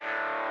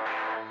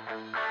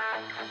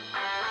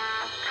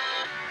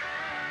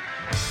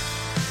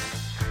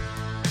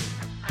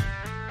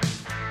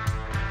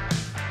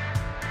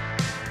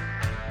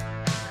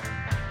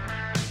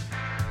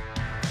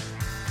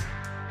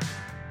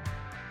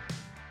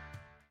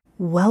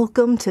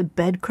Welcome to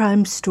Bed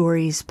Crime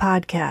Stories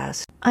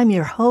podcast. I'm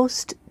your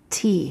host,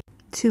 T.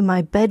 To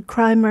my bed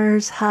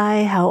crimers,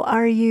 hi, how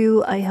are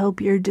you? I hope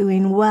you're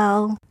doing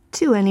well.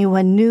 To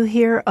anyone new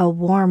here, a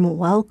warm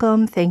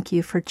welcome. Thank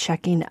you for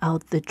checking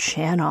out the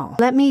channel.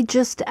 Let me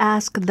just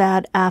ask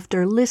that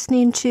after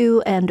listening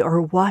to and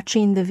or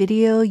watching the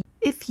video,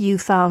 if you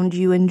found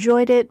you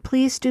enjoyed it,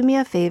 please do me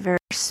a favor,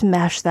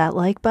 smash that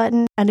like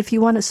button. And if you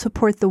want to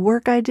support the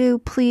work I do,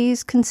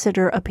 please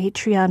consider a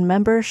Patreon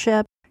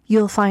membership.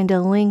 You'll find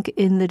a link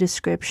in the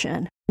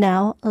description.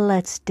 Now,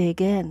 let's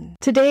dig in.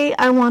 Today,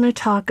 I want to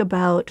talk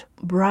about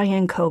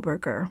Bryan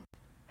Kohberger.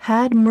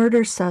 Had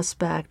murder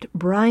suspect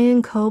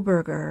Bryan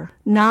Kohberger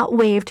not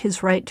waived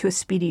his right to a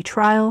speedy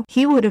trial,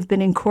 he would have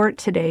been in court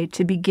today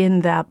to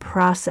begin that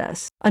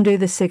process. Under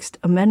the Sixth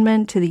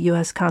Amendment to the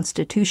U.S.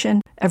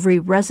 Constitution, every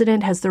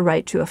resident has the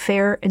right to a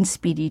fair and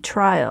speedy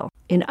trial.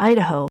 In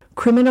Idaho,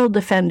 criminal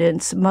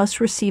defendants must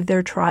receive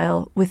their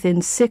trial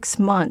within 6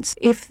 months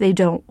if they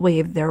don't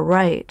waive their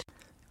right.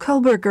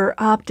 Kohberger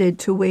opted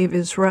to waive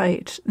his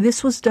right.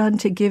 This was done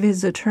to give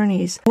his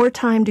attorneys more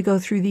time to go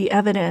through the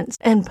evidence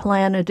and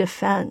plan a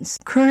defense.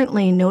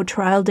 Currently, no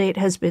trial date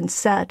has been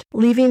set,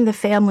 leaving the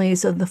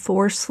families of the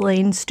 4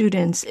 slain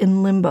students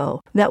in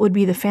limbo. That would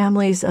be the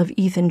families of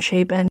Ethan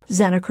Chapin,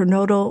 Xana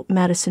Kernodle,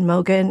 Madison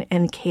Mogen,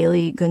 and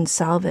Kaylee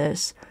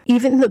Gonsalves.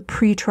 Even the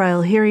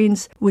pretrial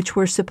hearings, which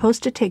were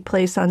supposed to take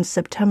place on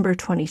September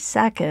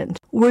 22nd,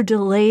 were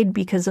delayed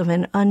because of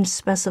an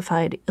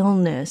unspecified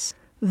illness.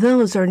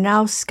 Those are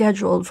now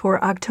scheduled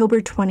for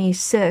October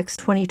 26,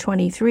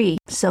 2023,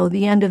 so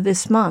the end of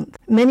this month.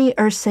 Many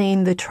are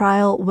saying the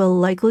trial will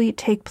likely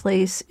take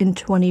place in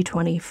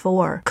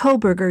 2024.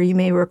 Kohberger, you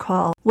may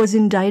recall, was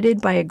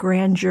indicted by a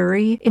grand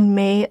jury in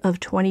May of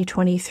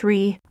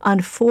 2023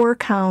 on 4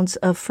 counts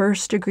of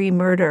first-degree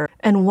murder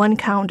and 1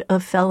 count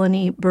of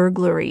felony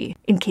burglary.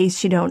 In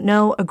case you don't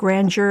know, a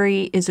grand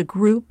jury is a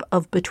group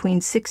of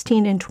between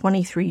 16 and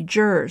 23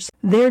 jurors.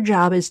 Their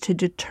job is to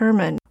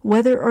determine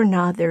whether or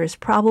not there is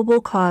probable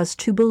cause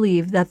to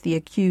believe that the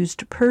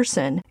accused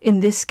person,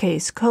 in this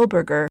case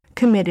Kohberger,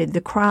 committed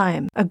the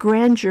crime. A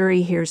grand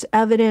jury hears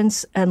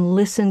evidence and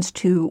listens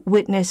to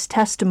witness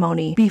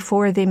testimony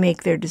before they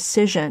make their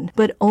decision,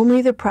 but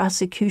only the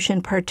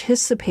prosecution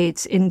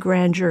participates in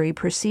grand jury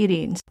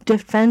proceedings.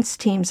 Defense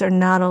teams are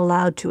not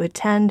allowed to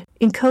attend.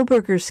 In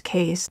Kohberger's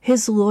case,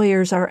 his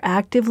lawyers are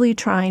actively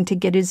trying to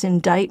get his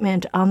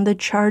indictment on the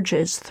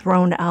charges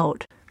thrown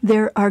out.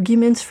 Their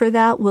arguments for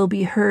that will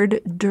be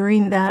heard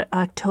during that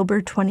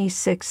October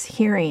 26th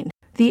hearing.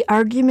 The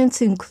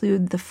arguments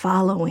include the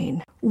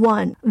following.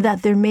 1.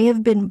 That there may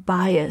have been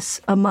bias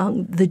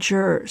among the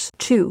jurors.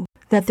 2.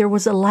 That there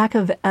was a lack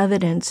of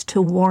evidence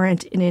to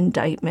warrant an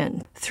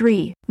indictment.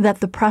 3.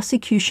 That the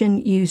prosecution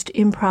used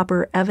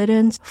improper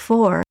evidence.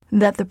 4.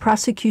 That the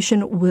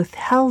prosecution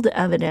withheld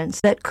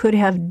evidence that could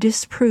have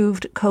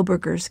disproved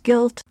Kohberger's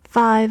guilt.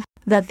 5.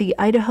 That the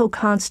Idaho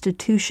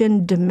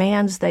Constitution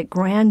demands that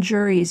grand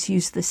juries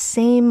use the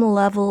same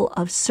level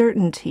of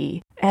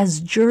certainty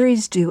as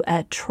juries do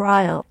at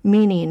trial,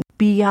 meaning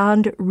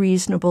beyond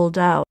reasonable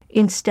doubt,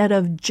 instead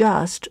of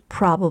just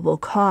probable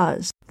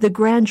cause. The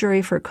grand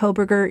jury for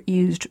Kohberger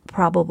used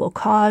probable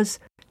cause.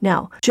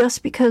 Now,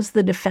 just because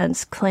the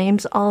defense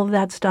claims all of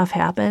that stuff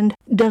happened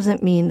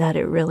doesn't mean that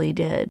it really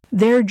did.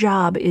 Their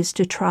job is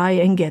to try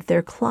and get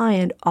their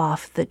client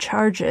off the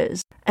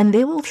charges, and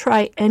they will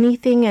try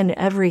anything and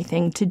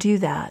everything to do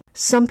that.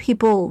 Some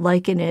people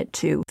liken it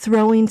to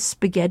throwing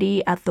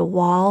spaghetti at the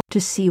wall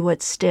to see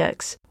what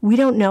sticks. We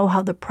don't know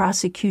how the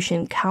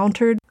prosecution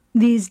countered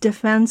these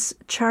defense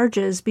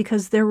charges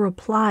because their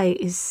reply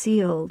is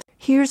sealed.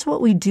 Here's what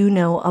we do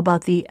know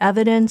about the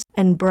evidence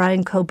and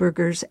Bryan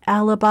Kohberger's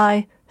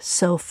alibi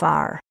so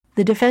far.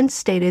 The defense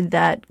stated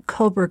that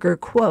Kohberger,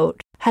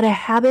 quote, had a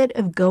habit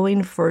of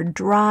going for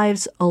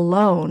drives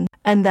alone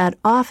and that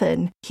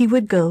often he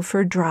would go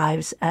for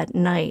drives at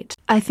night.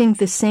 I think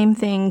the same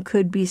thing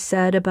could be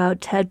said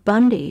about Ted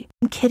Bundy.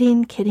 I'm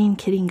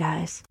kidding,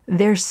 guys.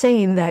 They're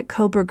saying that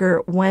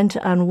Kohberger went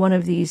on one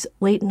of these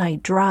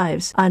late-night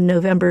drives on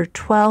November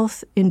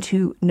 12th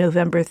into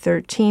November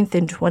 13th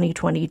in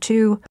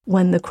 2022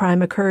 when the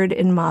crime occurred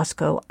in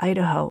Moscow,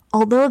 Idaho.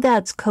 Although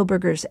that's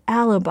Kohberger's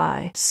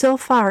alibi, so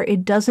far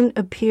it doesn't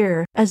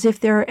appear as if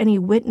there are any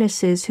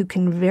witnesses who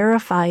can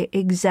verify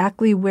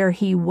exactly where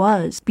he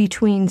was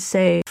between,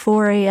 say,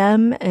 4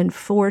 a.m. and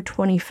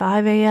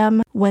 4:25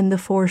 a.m. when the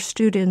 4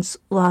 students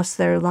lost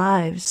their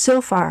lives.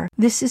 So far,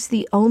 this is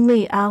the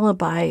only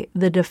alibi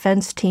the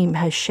defense team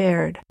has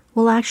shared.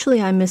 Well,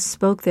 actually, I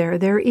misspoke there.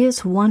 There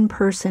is one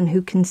person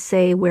who can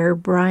say where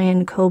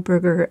Bryan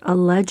Kohberger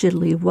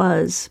allegedly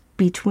was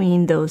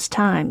between those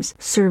times,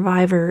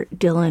 survivor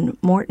Dylan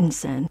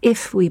Mortensen,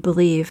 if we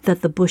believe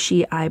that the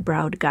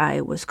bushy-eyebrowed guy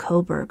was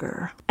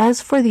Kohberger.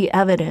 As for the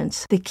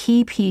evidence, the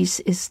key piece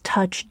is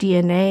touch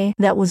DNA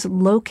that was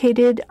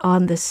located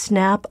on the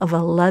snap of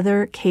a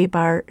leather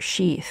K-bar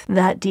sheath.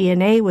 That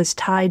DNA was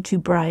tied to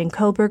Bryan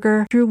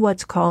Kohberger through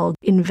what's called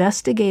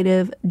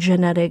investigative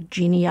genetic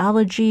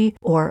genealogy,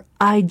 or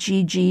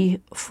IgG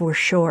for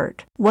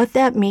short. What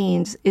that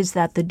means is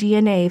that the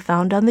DNA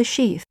found on the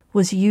sheath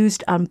was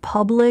used on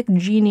public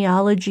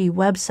genealogy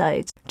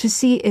websites to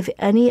see if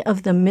any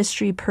of the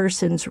mystery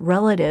person's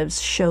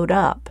relatives showed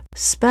up.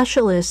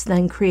 Specialists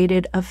then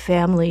created a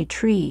family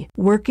tree,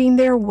 working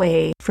their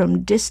way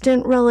from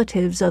distant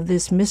relatives of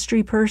this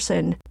mystery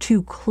person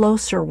to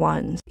closer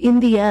ones.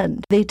 In the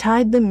end, they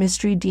tied the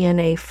mystery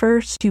DNA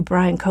first to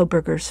Bryan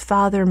Kohberger's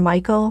father,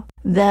 Michael.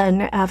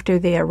 Then, after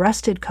they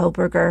arrested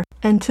Kohberger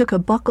and took a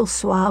buccal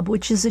swab,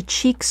 which is a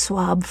cheek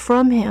swab,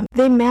 from him,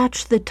 they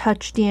matched the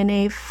touch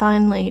DNA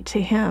finally to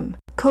him.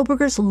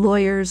 Kohberger's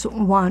lawyers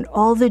want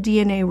all the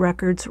DNA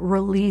records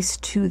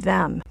released to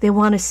them. They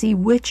want to see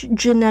which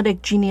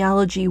genetic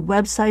genealogy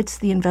websites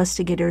the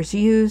investigators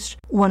used.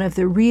 One of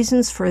the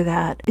reasons for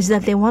that is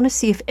that they want to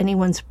see if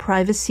anyone's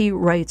privacy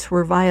rights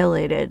were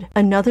violated.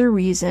 Another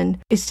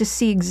reason is to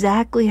see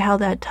exactly how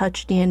that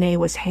touch DNA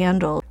was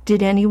handled.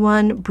 Did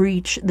anyone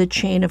breach the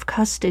chain of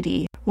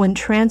custody when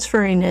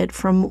transferring it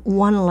from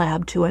one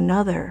lab to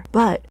another?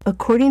 But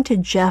according to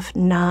Jeff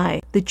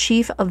Nye, the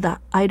chief of the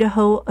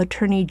Idaho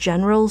Attorney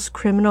General's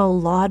Criminal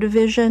Law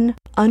Division,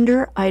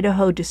 under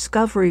Idaho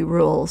discovery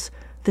rules,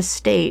 the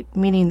state,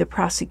 meaning the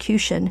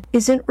prosecution,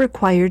 isn't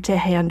required to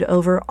hand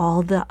over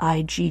all the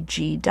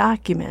IgG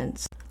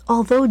documents.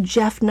 Although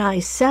Jeff Nye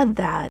said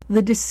that,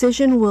 the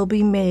decision will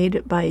be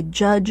made by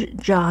Judge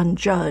John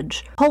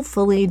Judge,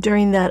 hopefully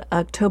during that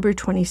October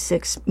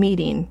 26th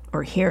meeting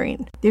or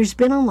hearing. There's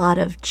been a lot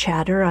of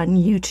chatter on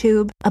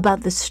YouTube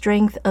about the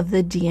strength of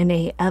the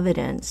DNA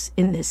evidence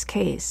in this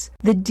case.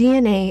 The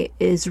DNA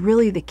is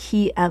really the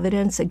key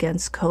evidence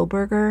against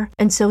Kohberger,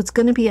 and so it's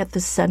going to be at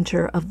the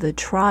center of the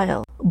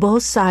trial.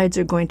 Both sides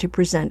are going to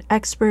present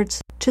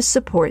experts to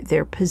support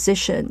their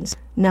positions.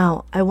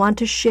 Now, I want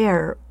to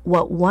share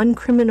what one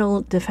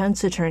criminal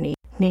defense attorney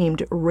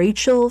named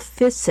Rachel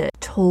Fissett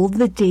told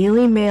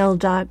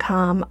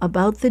thedailymail.com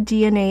about the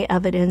DNA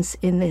evidence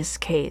in this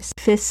case.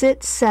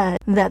 Fissett said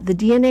that the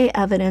DNA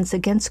evidence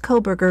against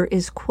Kohberger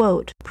is,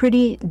 quote,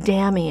 pretty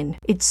damning.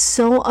 It's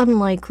so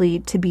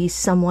unlikely to be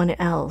someone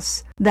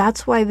else.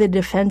 That's why the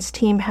defense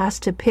team has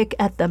to pick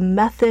at the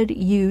method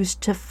used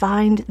to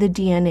find the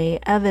DNA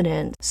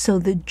evidence, so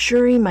the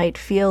jury might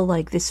feel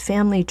like this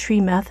family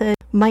tree method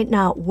might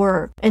not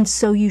work, and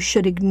so you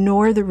should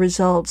ignore the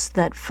results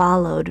that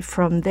followed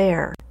from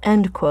there,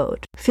 end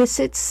quote.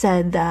 Fissett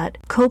said that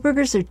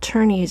Kohberger's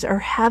attorneys are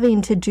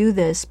having to do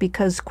this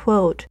because,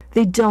 quote,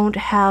 they don't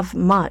have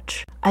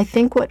much. I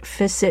think what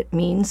Fissett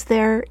means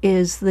there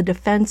is the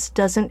defense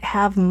doesn't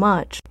have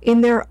much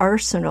in their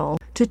arsenal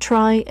to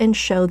try and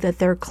show that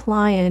their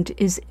client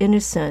is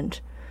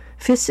innocent.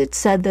 Fissett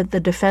said that the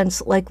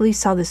defense likely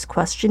saw this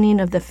questioning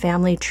of the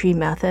family tree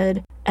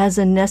method as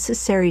a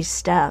necessary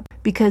step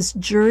because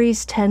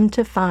juries tend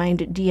to find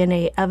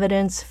DNA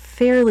evidence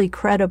fairly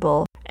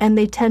credible and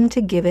they tend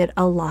to give it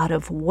a lot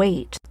of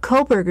weight.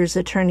 Kohberger's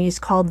attorneys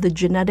called the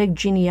genetic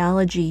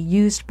genealogy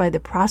used by the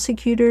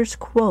prosecutors,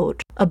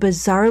 quote, a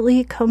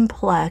bizarrely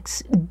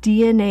complex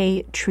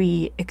DNA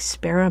tree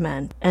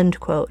experiment, end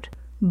quote.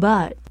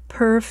 But,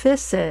 per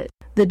Fissett,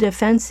 the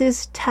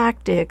defense's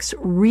tactics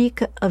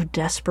reek of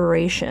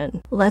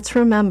desperation. Let's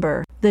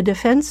remember, the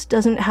defense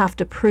doesn't have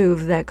to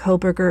prove that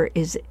Kohberger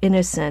is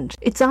innocent.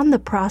 It's on the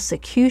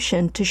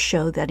prosecution to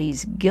show that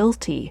he's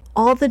guilty.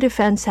 All the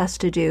defense has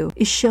to do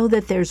is show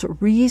that there's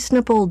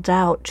reasonable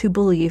doubt to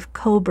believe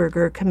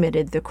Kohberger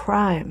committed the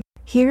crime.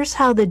 Here's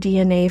how the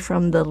DNA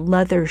from the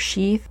leather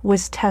sheath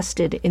was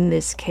tested in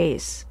this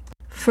case.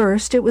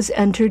 First, it was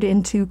entered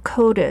into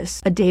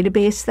CODIS, a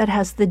database that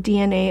has the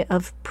DNA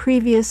of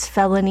previous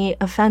felony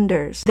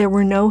offenders. There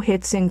were no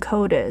hits in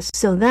CODIS,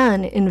 so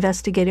then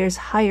investigators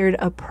hired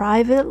a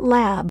private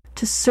lab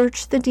to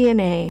search the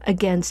DNA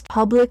against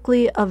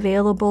publicly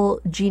available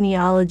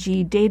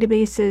genealogy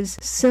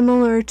databases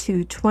similar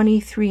to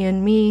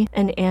 23andMe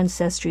and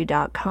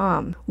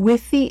Ancestry.com.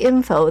 With the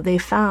info they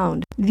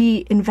found,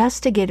 the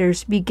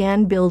investigators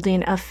began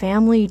building a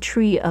family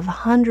tree of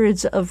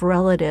hundreds of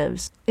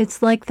relatives.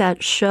 It's like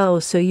that show,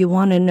 So You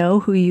Want to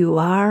Know Who You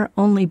Are?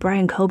 Only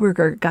Bryan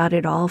Kohberger got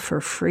it all for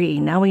free.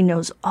 Now he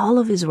knows all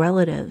of his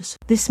relatives.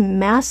 This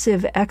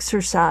massive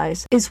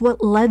exercise is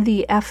what led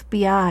the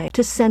FBI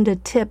to send a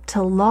tip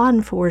to law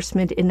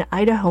enforcement in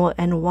Idaho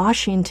and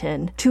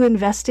Washington to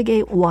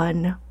investigate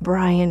one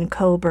Bryan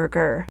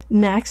Kohberger.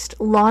 Next,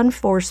 law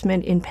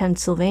enforcement in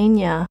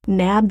Pennsylvania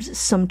nabbed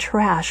some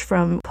trash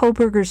from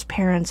Kohberger's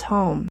parents'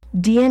 home.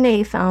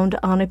 DNA found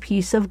on a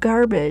piece of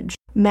garbage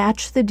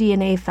matched the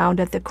DNA found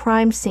at the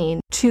crime scene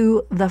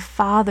to the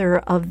father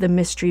of the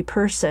mystery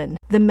person.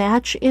 The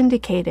match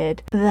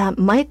indicated that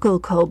Michael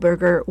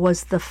Kohberger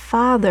was the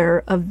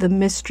father of the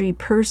mystery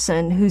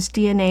person whose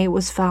DNA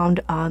was found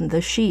on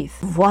the sheath.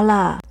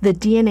 Voila! The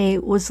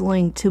DNA was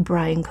linked to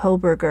Bryan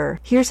Kohberger.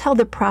 Here's how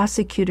the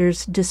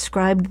prosecutors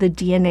described the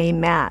DNA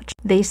match.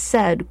 They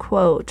said,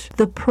 quote,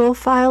 "The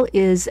profile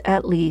is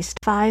at least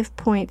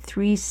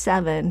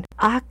 5.37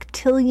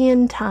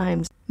 octillion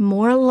times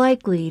more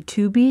likely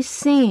to be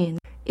seen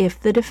if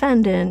the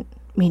defendant,"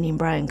 meaning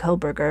Bryan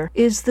Kohberger,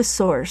 "is the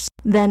source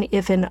than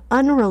if an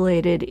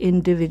unrelated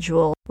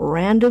individual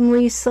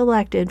randomly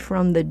selected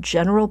from the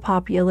general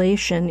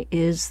population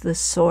is the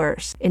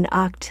source. An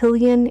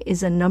octillion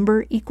is a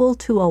number equal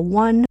to a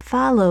 1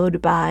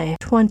 followed by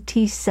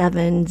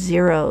 27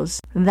 zeros.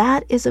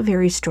 That is a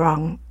very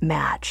strong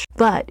match."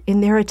 But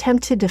in their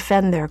attempt to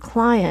defend their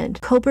client,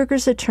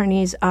 Kohberger's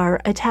attorneys are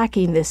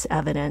attacking this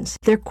evidence.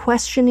 They're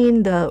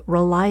questioning the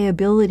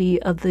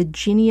reliability of the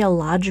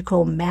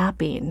genealogical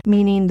mapping,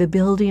 meaning the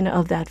building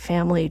of that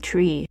family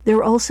tree.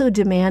 They're also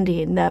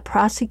demanding that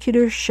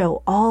prosecutors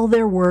show all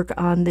their work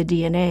on the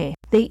DNA.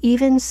 They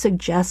even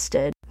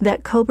suggested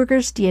that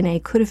Kohberger's DNA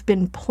could have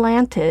been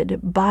planted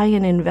by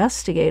an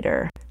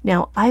investigator.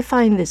 Now, I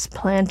find this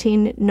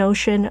planting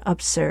notion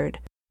absurd.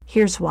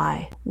 Here's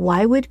why.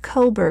 Why would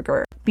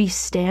Kohberger be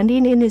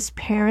standing in his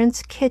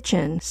parents'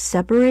 kitchen,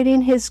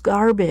 separating his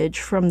garbage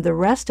from the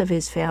rest of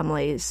his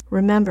family's?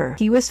 Remember,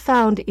 he was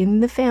found in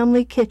the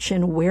family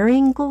kitchen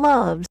wearing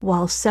gloves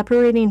while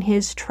separating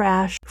his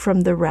trash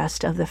from the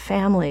rest of the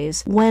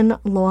family's when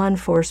law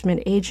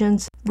enforcement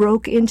agents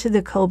broke into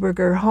the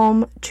Kohberger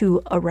home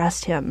to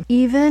arrest him.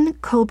 Even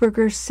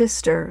Kohberger's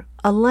sister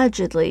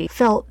allegedly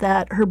felt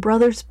that her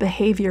brother's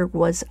behavior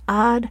was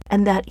odd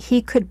and that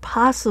he could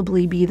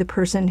possibly be the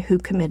person who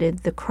committed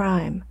the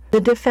crime. The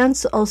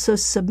defense also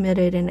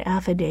submitted an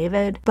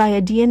affidavit by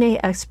a DNA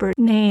expert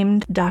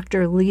named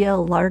Dr. Leah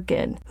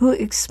Larkin, who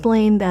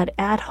explained that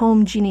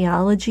at-home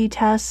genealogy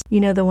tests,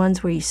 the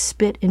ones where you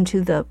spit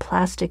into the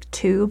plastic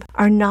tube,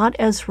 are not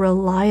as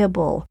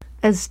reliable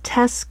as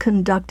tests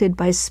conducted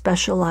by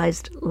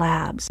specialized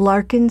labs.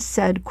 Larkin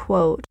said,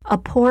 quote, "A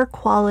poor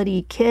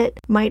quality kit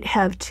might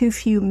have too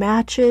few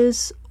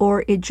matches,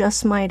 or it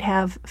just might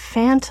have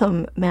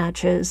phantom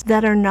matches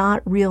that are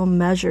not real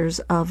measures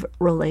of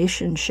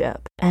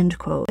relationship," end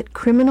quote. But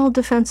criminal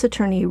defense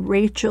attorney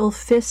Rachel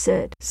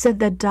Fissett said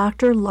that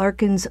Dr.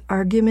 Larkin's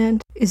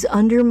argument is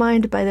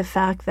undermined by the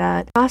fact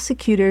that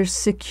prosecutors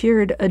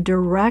secured a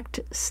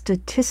direct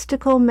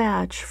statistical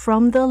match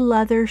from the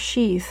leather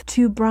sheath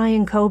to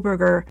Bryan Kohberger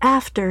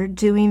after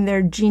doing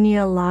their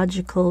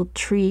genealogical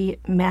tree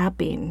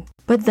mapping.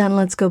 But then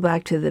let's go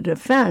back to the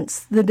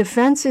defense. The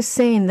defense is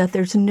saying that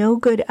there's no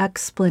good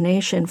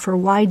explanation for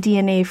why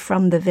DNA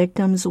from the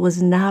victims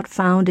was not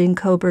found in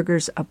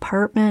Kohberger's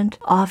apartment,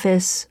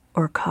 office,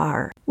 or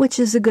car, which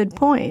is a good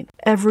point.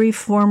 Every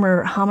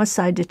former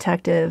homicide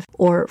detective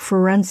or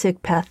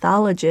forensic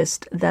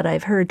pathologist that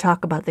I've heard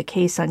talk about the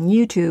case on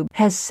YouTube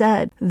has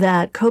said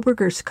that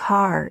Kohberger's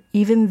car,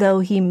 even though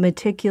he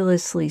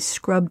meticulously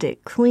scrubbed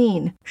it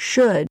clean,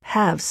 should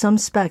have some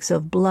specks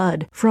of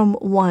blood from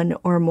one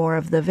or more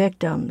of the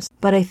victims.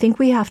 But I think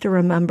we have to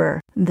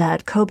remember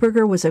that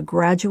Kohberger was a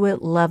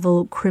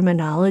graduate-level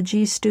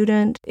criminology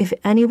student. If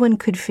anyone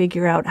could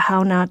figure out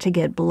how not to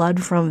get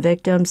blood from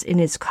victims in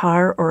his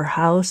car or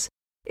house,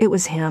 it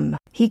was him.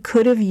 He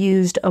could have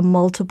used a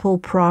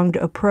multiple-pronged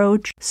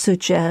approach,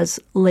 such as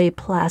lay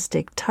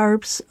plastic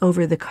tarps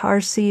over the car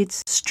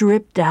seats,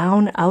 strip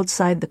down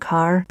outside the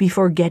car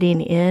before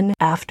getting in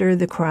after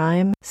the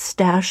crime,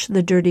 stash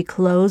the dirty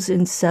clothes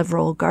in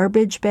several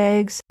garbage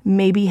bags,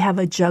 maybe have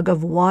a jug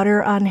of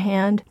water on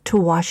hand to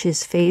wash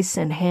his face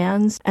and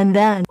hands, and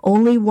then,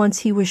 only once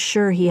he was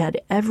sure he had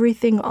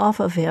everything off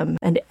of him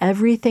and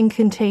everything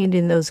contained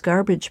in those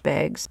garbage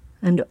bags,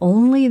 and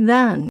only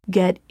then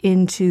get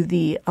into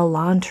the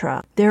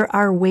Elantra. There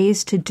are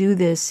ways to do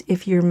this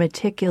if you're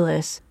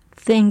meticulous.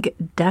 Think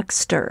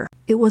Dexter.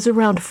 It was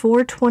around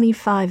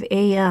 4:25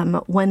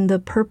 a.m. when the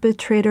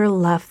perpetrator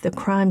left the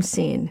crime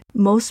scene.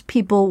 Most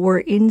people were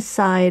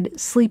inside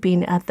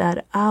sleeping at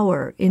that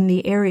hour in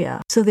the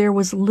area, so there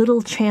was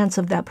little chance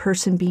of that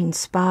person being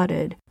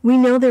spotted. We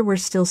know there were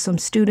still some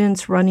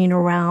students running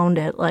around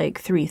at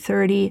like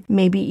 3:30,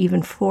 maybe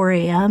even 4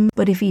 a.m.,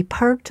 but if he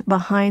parked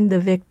behind the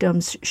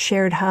victim's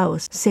shared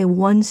house, say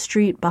one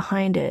street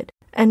behind it,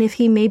 and if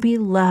he maybe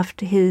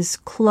left his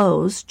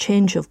clothes,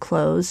 change of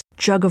clothes,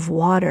 jug of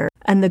water,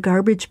 and the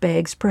garbage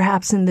bags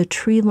perhaps in the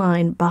tree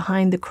line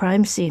behind the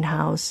crime scene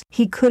house,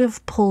 he could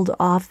have pulled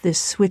off this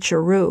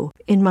switcheroo,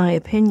 in my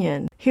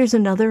opinion. Here's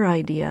another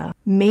idea.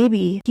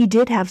 Maybe he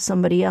did have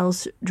somebody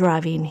else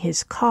driving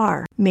his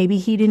car. Maybe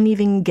he didn't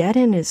even get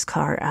in his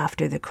car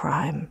after the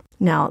crime.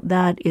 Now,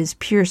 that is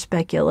pure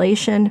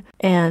speculation,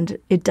 and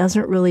it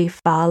doesn't really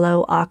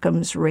follow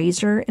Occam's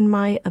razor, in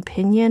my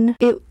opinion.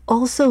 It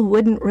also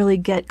wouldn't really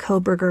get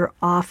Kohberger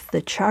off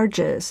the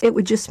charges. It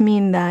would just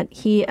mean that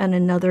he and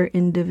another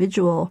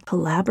individual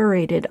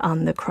collaborated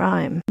on the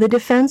crime. The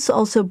defense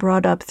also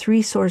brought up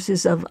 3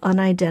 sources of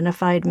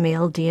unidentified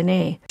male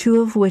DNA,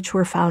 2 of which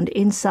were found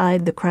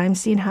inside the crime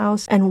scene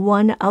house and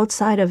 1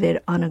 outside of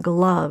it on a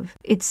glove.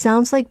 It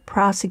sounds like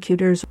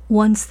prosecutors,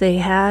 once they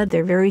had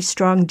their very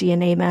strong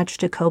DNA match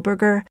to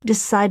Kohberger,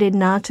 decided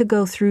not to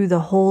go through the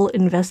whole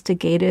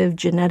investigative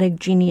genetic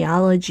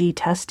genealogy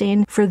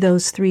testing for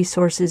those 3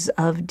 sources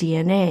of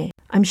DNA.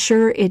 I'm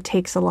sure it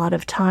takes a lot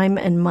of time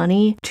and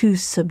money to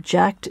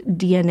subject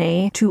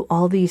DNA to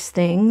all these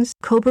things.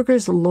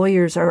 Kohberger's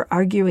lawyers are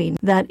arguing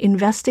that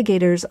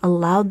investigators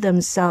allowed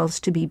themselves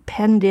to be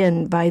penned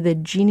in by the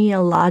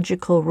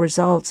genealogical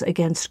results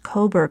against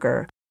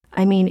Kohberger.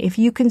 I mean, if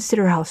you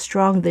consider how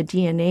strong the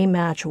DNA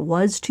match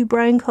was to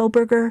Bryan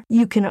Kohberger,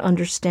 you can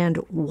understand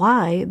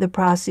why the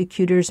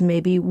prosecutors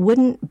maybe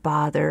wouldn't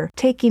bother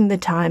taking the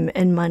time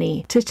and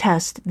money to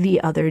test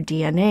the other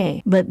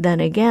DNA. But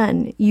then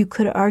again, you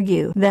could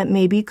argue that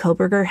maybe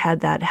Kohberger had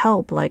that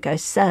help, like I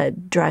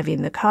said,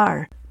 driving the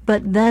car.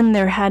 But then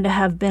there had to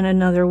have been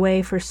another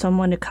way for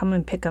someone to come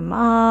and pick him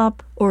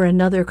up, or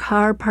another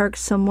car parked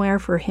somewhere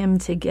for him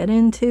to get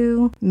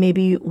into.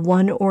 Maybe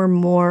one or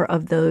more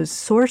of those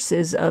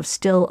sources of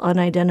still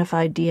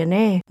unidentified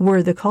DNA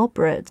were the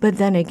culprits. But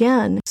then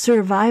again,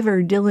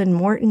 survivor Dylan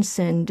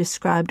Mortensen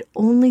described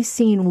only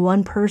seeing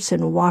one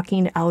person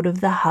walking out of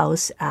the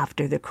house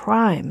after the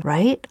crime,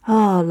 right?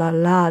 Oh la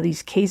la,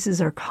 these cases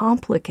are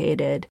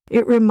complicated.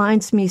 It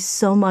reminds me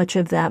so much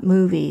of that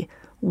movie,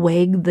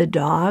 Wag the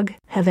Dog.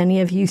 Have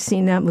any of you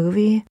seen that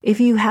movie?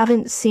 If you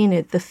haven't seen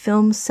it, the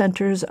film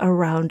centers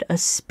around a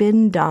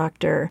spin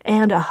doctor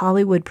and a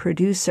Hollywood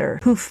producer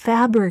who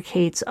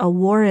fabricates a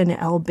war in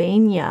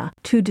Albania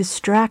to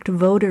distract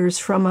voters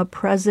from a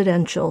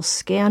presidential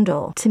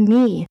scandal. To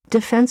me,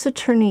 defense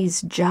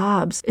attorneys'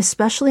 jobs,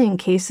 especially in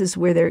cases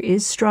where there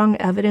is strong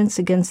evidence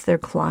against their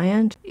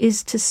client,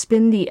 is to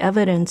spin the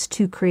evidence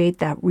to create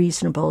that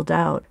reasonable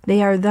doubt.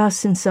 They are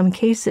thus, in some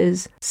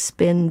cases,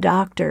 spin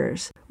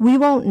doctors. We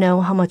won't know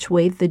how much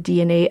weight the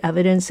DNA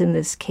evidence in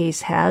this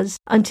case has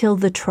until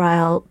the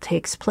trial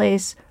takes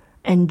place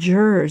and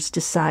jurors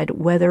decide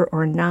whether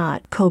or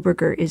not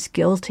Kohberger is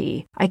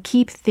guilty. I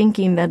keep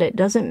thinking that it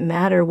doesn't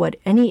matter what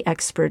any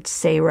experts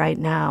say right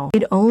now.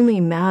 It only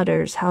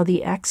matters how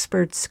the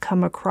experts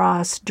come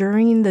across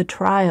during the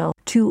trial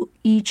to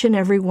each and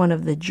every one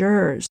of the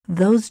jurors.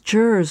 Those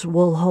jurors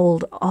will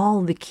hold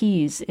all the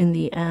keys in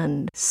the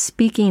end.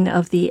 Speaking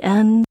of the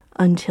end,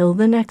 until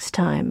the next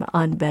time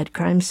on Bed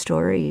Crime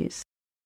Stories.